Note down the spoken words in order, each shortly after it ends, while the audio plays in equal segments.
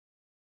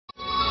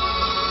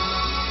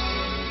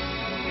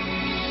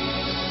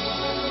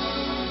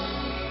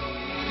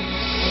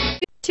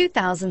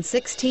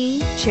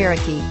2016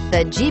 Cherokee.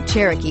 The Jeep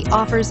Cherokee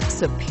offers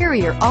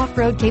superior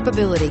off-road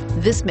capability.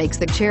 This makes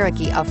the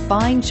Cherokee a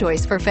fine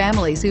choice for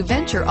families who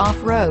venture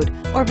off-road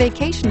or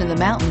vacation in the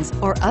mountains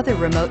or other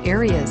remote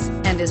areas,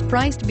 and is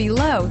priced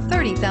below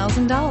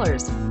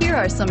 $30,000. Here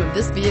are some of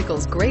this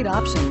vehicle's great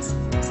options: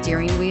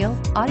 steering wheel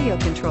audio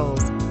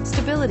controls,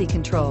 stability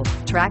control,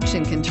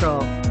 traction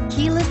control,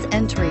 keyless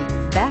entry,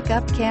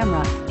 backup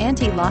camera,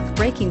 anti-lock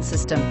braking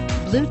system,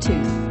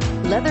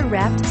 Bluetooth,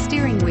 leather-wrapped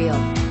steering wheel,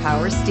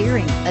 power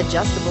steering,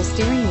 adjustable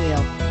steering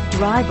wheel.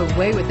 Drive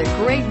away with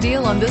a great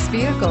deal on this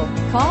vehicle.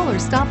 Call or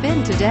stop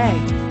in today.